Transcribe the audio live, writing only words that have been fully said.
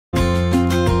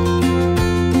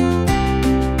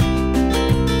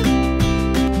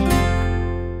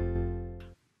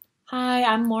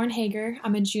I'm Lauren Hager.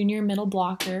 I'm a junior middle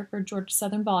blocker for Georgia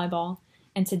Southern Volleyball,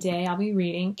 and today I'll be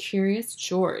reading Curious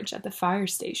George at the Fire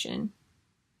Station.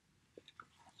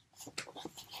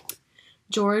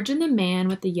 George and the man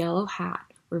with the yellow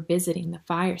hat were visiting the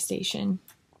fire station.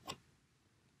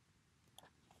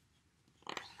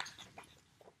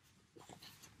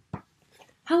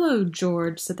 "Hello,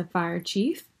 George," said the fire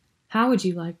chief. "How would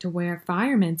you like to wear a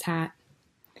fireman's hat?"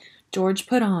 George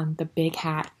put on the big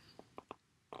hat.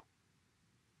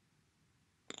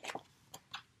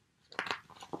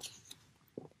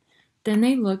 Then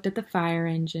they looked at the fire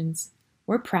engines.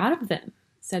 "We're proud of them,"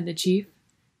 said the chief.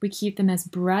 "We keep them as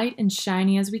bright and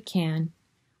shiny as we can."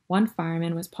 One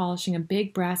fireman was polishing a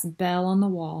big brass bell on the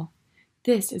wall.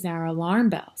 "This is our alarm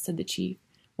bell," said the chief.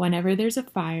 "Whenever there's a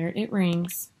fire, it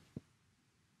rings."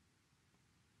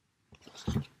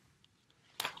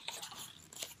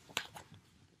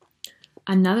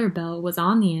 Another bell was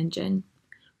on the engine.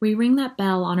 "We ring that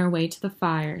bell on our way to the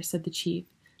fire," said the chief,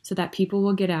 "so that people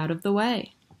will get out of the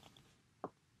way."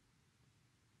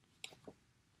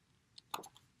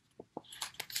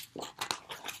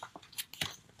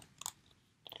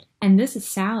 "And this is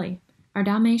Sally, our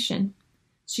Dalmatian.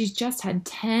 She's just had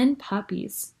 10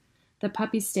 puppies. The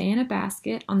puppies stay in a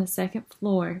basket on the second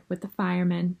floor with the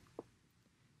firemen."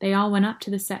 They all went up to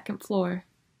the second floor.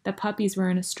 The puppies were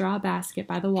in a straw basket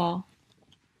by the wall.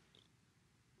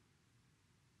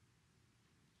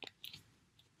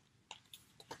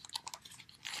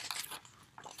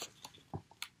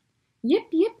 "Yip,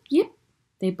 yip, yip,"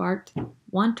 they barked.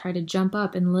 One tried to jump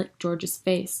up and lick George's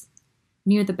face.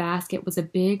 Near the basket was a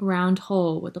big round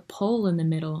hole with a pole in the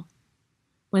middle.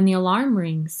 "When the alarm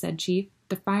rings," said Chief,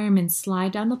 "the firemen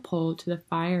slide down the pole to the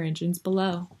fire engines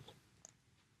below."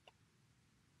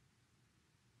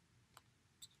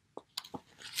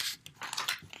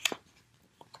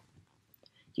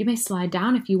 "You may slide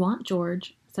down if you want,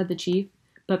 George," said the chief.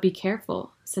 "But be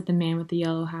careful," said the man with the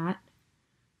yellow hat.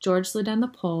 George slid down the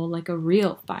pole like a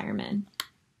real fireman.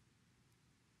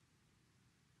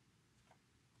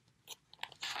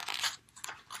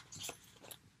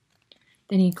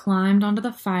 Then he climbed onto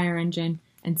the fire engine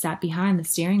and sat behind the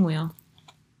steering wheel.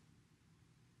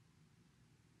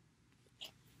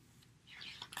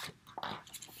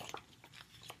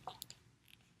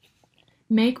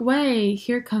 "Make way!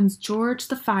 Here comes George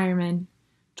the fireman."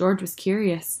 George was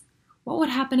curious. What would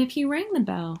happen if he rang the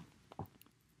bell?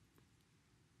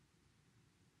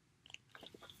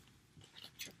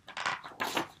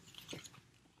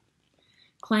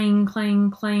 Clang,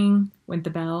 clang, clang went the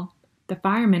bell. The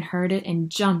fireman heard it and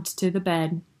jumped to the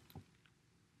bed.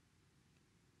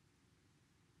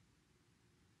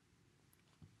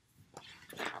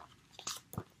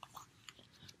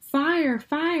 "Fire!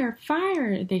 Fire!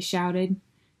 Fire!" they shouted.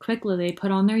 Quickly they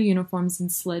put on their uniforms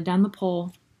and slid down the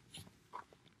pole.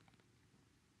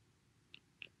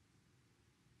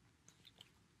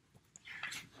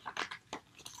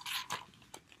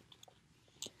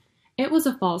 It was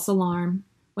a false alarm.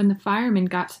 When the firemen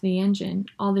got to the engine,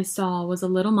 all they saw was a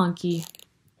little monkey.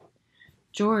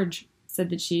 "George," said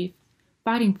the chief,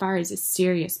 "fighting fires is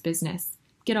serious business.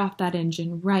 Get off that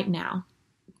engine right now."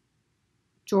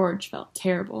 George felt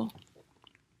terrible.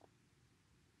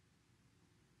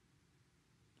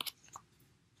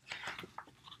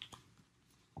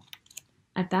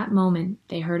 At that moment,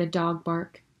 they heard a dog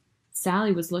bark.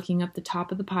 Sally was looking up the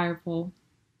top of the fire pole.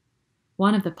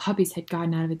 One of the puppies had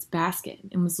gotten out of its basket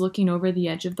and was looking over the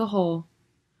edge of the hole.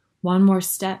 One more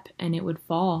step and it would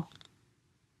fall.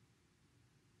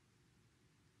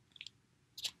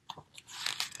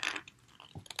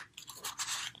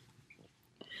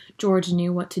 George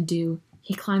knew what to do.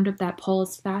 He climbed up that pole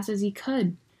as fast as he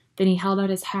could. Then he held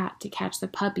out his hat to catch the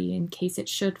puppy in case it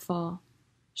should fall.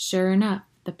 Sure enough,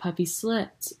 the puppy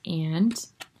slipped and...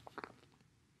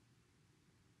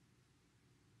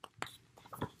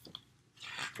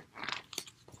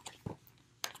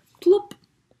 plop!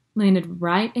 Landed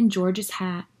right in George's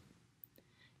hat.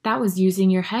 "That was using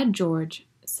your head, George,"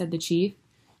 said the chief.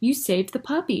 "You saved the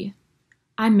puppy.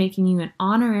 I'm making you an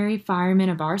honorary fireman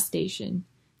of our station.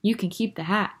 You can keep the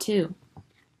hat, too."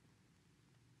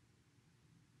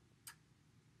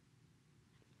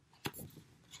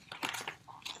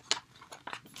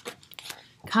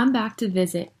 "Come back to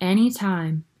visit any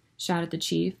time," shouted the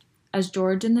chief, as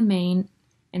George and the man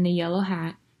in the yellow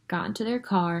hat got into their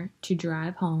car to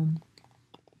drive home.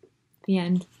 The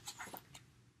end.